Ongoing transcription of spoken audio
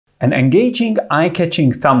An engaging,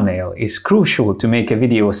 eye-catching thumbnail is crucial to make a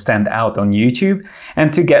video stand out on YouTube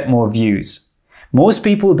and to get more views. Most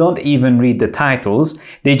people don't even read the titles,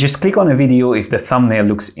 they just click on a video if the thumbnail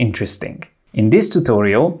looks interesting. In this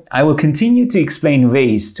tutorial, I will continue to explain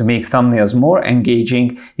ways to make thumbnails more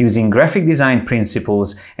engaging using graphic design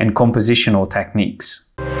principles and compositional techniques.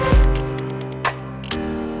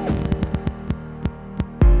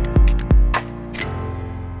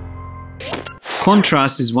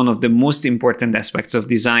 Contrast is one of the most important aspects of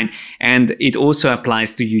design, and it also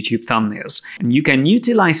applies to YouTube thumbnails. And you can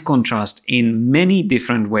utilize contrast in many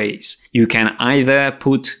different ways. You can either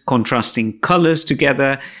put contrasting colors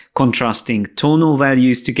together, contrasting tonal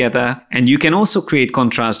values together, and you can also create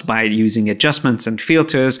contrast by using adjustments and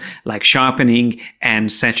filters like sharpening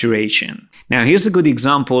and saturation. Now here's a good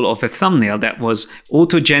example of a thumbnail that was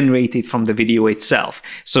auto-generated from the video itself.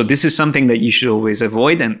 So this is something that you should always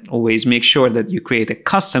avoid, and always make sure that you create a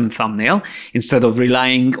custom thumbnail instead of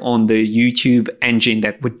relying on the YouTube engine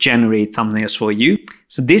that would generate thumbnails for you.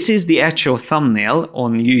 So this is the actual thumbnail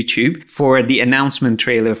on YouTube for the announcement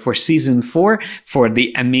trailer for season 4 for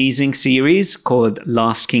the amazing series called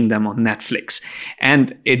Last Kingdom on Netflix.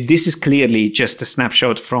 And this is clearly just a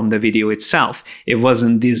snapshot from the video itself. It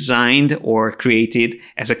wasn't designed or created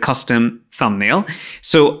as a custom thumbnail.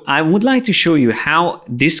 So I would like to show you how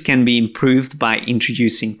this can be improved by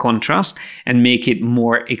introducing contrast and make it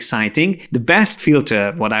more exciting. The best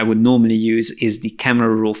filter, what I would normally use, is the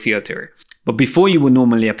camera raw filter. But before you would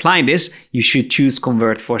normally apply this, you should choose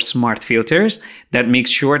Convert for Smart Filters. That makes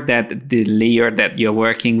sure that the layer that you're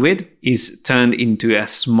working with is turned into a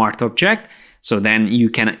smart object. So then you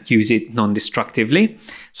can use it non-destructively.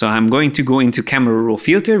 So I'm going to go into Camera Raw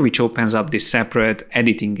Filter, which opens up this separate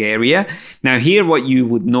editing area. Now here, what you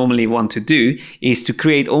would normally want to do is to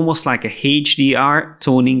create almost like a HDR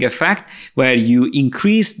toning effect, where you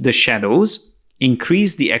increase the shadows,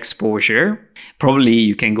 increase the exposure. Probably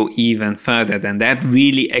you can go even further than that,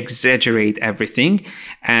 really exaggerate everything.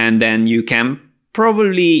 And then you can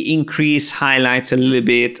probably increase highlights a little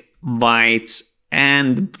bit, whites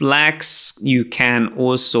and blacks. You can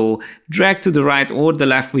also drag to the right or the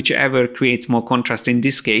left, whichever creates more contrast. In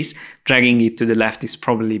this case, dragging it to the left is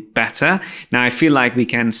probably better. Now I feel like we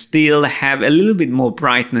can still have a little bit more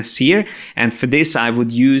brightness here. And for this, I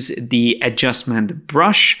would use the adjustment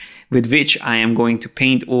brush, with which I am going to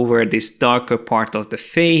paint over this darker part of the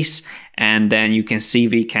face. And then you can see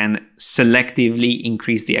we can selectively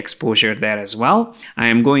increase the exposure there as well. I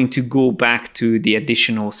am going to go back to the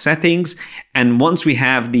additional settings. And once we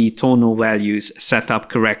have the tonal values set up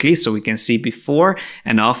correctly, so we can see before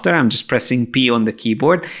and after, I'm just pressing P on the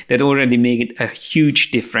keyboard, that already made a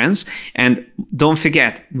huge difference. And don't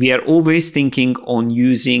forget, we are always thinking on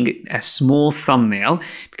using a small thumbnail,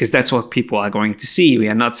 because that's what people are going to see. We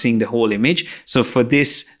are not seeing the whole image. So for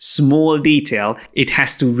this small detail, it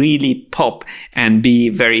has to really pop and be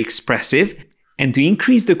very expressive. And to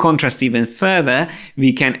increase the contrast even further,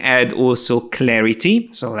 we can add also clarity.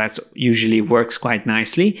 So that usually works quite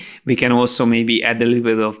nicely. We can also maybe add a little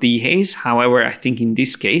bit of dehaze. However, I think in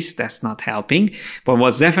this case, that's not helping. But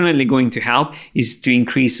what's definitely going to help is to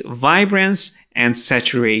increase vibrance and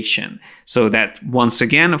saturation. So that once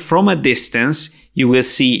again, from a distance, you will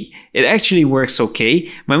see it actually works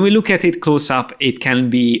okay. When we look at it close up, it can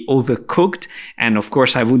be overcooked. And of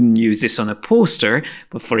course, I wouldn't use this on a poster,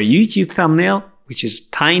 but for a YouTube thumbnail, which is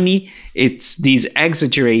tiny, it's these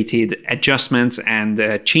exaggerated adjustments and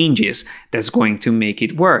changes that's going to make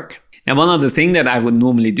it work. Now, one other thing that I would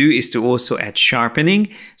normally do is to also add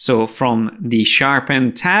sharpening. So from the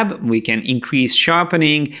sharpen tab, we can increase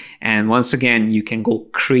sharpening. And once again, you can go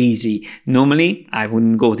crazy. Normally, I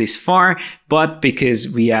wouldn't go this far, but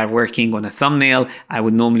because we are working on a thumbnail, I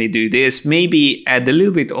would normally do this. Maybe add a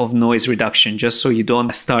little bit of noise reduction, just so you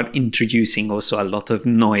don't start introducing also a lot of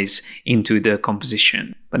noise into the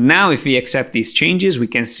composition. But now if we accept these changes, we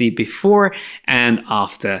can see before and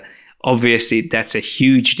after. Obviously, that's a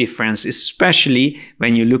huge difference, especially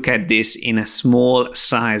when you look at this in a small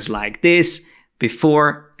size like this,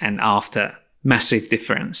 before and after. Massive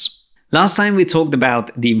difference. Last time we talked about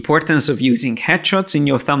the importance of using headshots in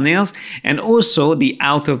your thumbnails and also the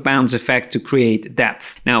out of bounds effect to create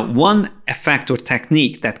depth. Now, one effect or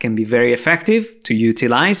technique that can be very effective to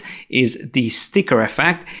utilize is the sticker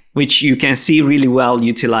effect, which you can see really well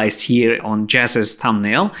utilized here on Jazz's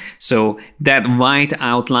thumbnail. So that white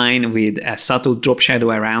outline with a subtle drop shadow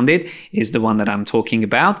around it is the one that I'm talking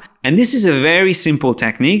about. And this is a very simple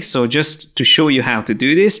technique. So just to show you how to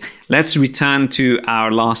do this, let's return to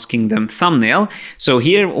our Last Kingdom thumbnail. So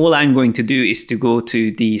here, all I'm going to do is to go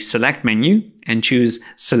to the select menu and choose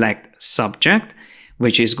select subject.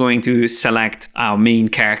 which is going to select our main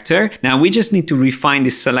character. Now we just need to refine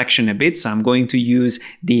this selection a bit. So I'm going to use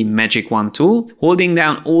the magic wand tool. Holding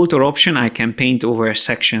down Alt or Option, I can paint over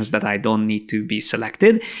sections that I don't need to be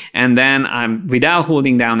selected. And then without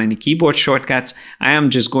holding down any keyboard shortcuts, I am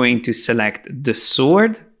just going to select the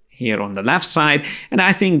sword here on the left side. And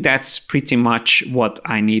I think that's pretty much what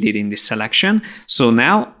I needed in this selection. So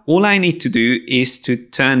now all I need to do is to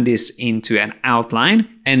turn this into an outline.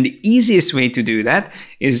 And the easiest way to do that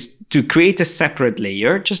is to create a separate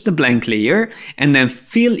layer, just a blank layer, and then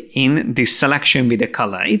fill in this selection with a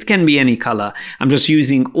color. It can be any color. I'm just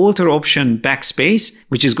using Alt or Option Backspace,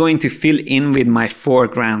 which is going to fill in with my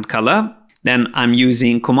foreground color. Then I'm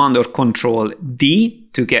using Command or Control D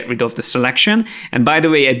to get rid of the selection. And by the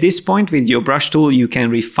way, at this point with your brush tool, you can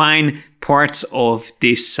refine parts of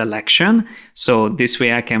this selection. So this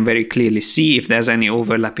way I can very clearly see if there's any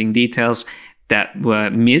overlapping details that were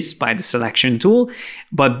missed by the selection tool.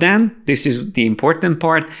 But then this is the important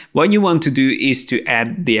part. What you want to do is to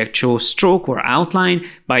add the actual stroke or outline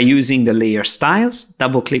by using the layer styles.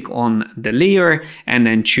 Double click on the layer and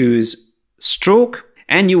then choose stroke.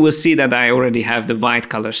 And you will see that I already have the white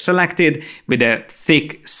color selected with a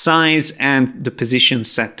thick size and the position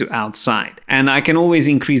set to outside. And I can always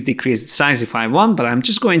increase, decrease the size if I want, but I'm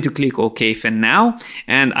just going to click OK for now.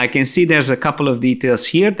 And I can see there's a couple of details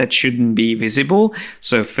here that shouldn't be visible.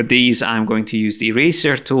 So for these, I'm going to use the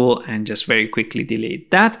eraser tool and just very quickly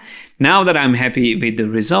delete that. Now that I'm happy with the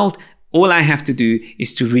result, all I have to do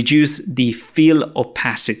is to reduce the fill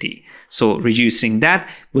opacity. So reducing that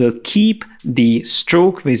will keep the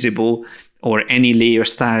stroke visible or any layer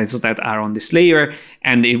styles that are on this layer,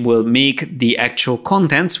 and it will make the actual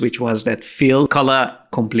contents, which was that fill color,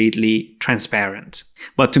 completely transparent.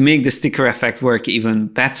 But to make the sticker effect work even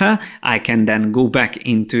better, I can then go back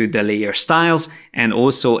into the layer styles and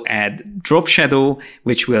also add drop shadow,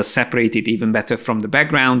 which will separate it even better from the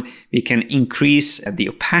background. We can increase the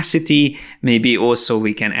opacity. Maybe also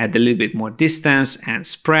we can add a little bit more distance and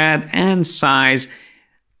spread and size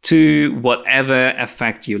to whatever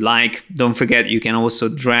effect you like. Don't forget, you can also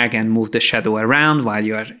drag and move the shadow around while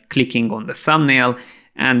you are clicking on the thumbnail,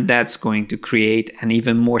 and that's going to create an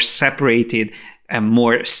even more separated and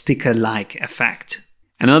more sticker-like effect.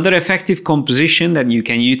 Another effective composition that you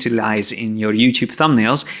can utilize in your YouTube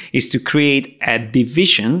thumbnails is to create a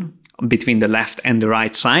division between the left and the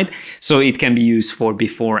right side. So it can be used for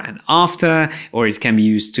before and after, or it can be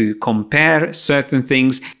used to compare certain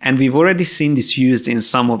things. And we've already seen this used in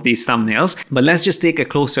some of these thumbnails, but let's just take a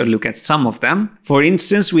closer look at some of them. For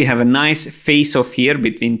instance, we have a nice face-off here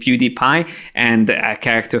between PewDiePie and a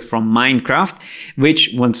character from Minecraft,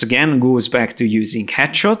 which once again goes back to using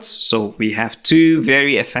headshots. So we have two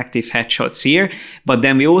very effective headshots here, but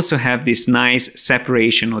then we also have this nice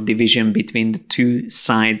separation or division between the two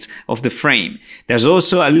sides of the frame. There's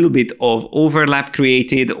also a little bit of overlap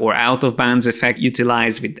created or out of bounds effect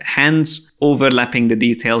utilized with the hands, overlapping the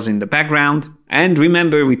details in the background. And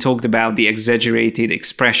remember, we talked about the exaggerated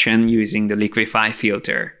expression using the liquify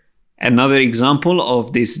filter. Another example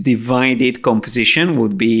of this divided composition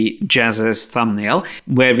would be Jazz's thumbnail,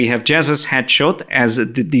 where we have Jazz's headshot as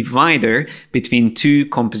the divider between two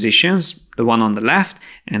compositions, the one on the left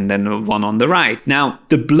and then the one on the right. Now,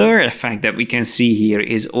 the blur effect that we can see here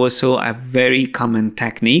is also a very common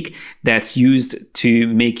technique that's used to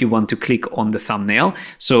make you want to click on the thumbnail.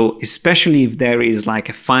 So especially if there is like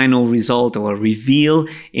a final result or a reveal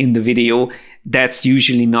in the video, that's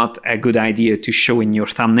usually not a good idea to show in your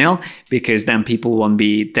thumbnail, because then people won't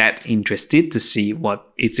be that interested to see what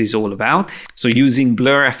it is all about. So using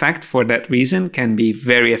blur effect for that reason can be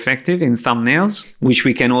very effective in thumbnails, which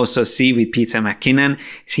we can also see with Peter McKinnon.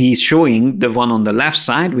 He's showing the one on the left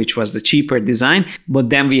side, which was the cheaper design,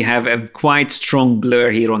 but then we have a quite strong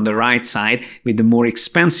blur here on the right side with the more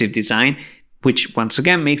expensive design, which once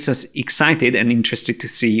again makes us excited and interested to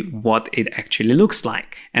see what it actually looks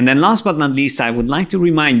like. And then last but not least, I would like to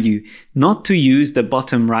remind you not to use the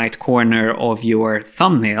bottom right corner of your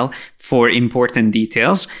thumbnail for important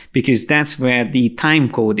details, because that's where the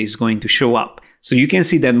time code is going to show up. So you can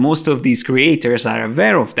see that most of these creators are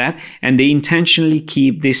aware of that, and they intentionally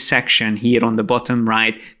keep this section here on the bottom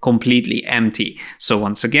right completely empty. So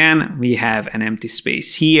once again, we have an empty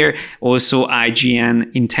space here. Also,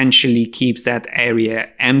 IGN intentionally keeps that area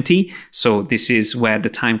empty. So this is where the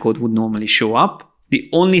timecode would normally show up. The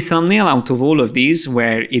only thumbnail out of all of these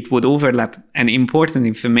where it would overlap an important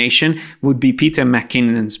information would be Peter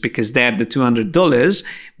McKinnon's, because there the $200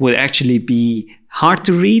 would actually be hard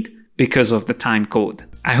to read because of the time code.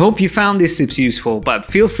 I hope you found these tips useful, but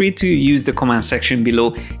feel free to use the comment section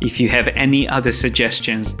below if you have any other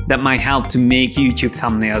suggestions that might help to make YouTube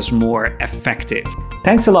thumbnails more effective.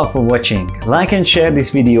 Thanks a lot for watching. Like and share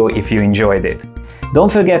this video if you enjoyed it.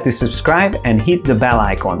 Don't forget to subscribe and hit the bell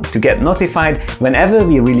icon to get notified whenever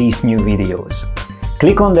we release new videos.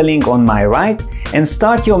 Click on the link on my right and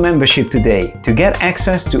start your membership today to get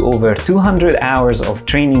access to over 200 hours of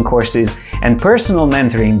training courses and personal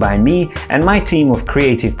mentoring by me and my team of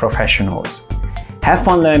creative professionals. Have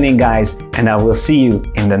fun learning, guys, and I will see you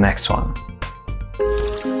in the next one.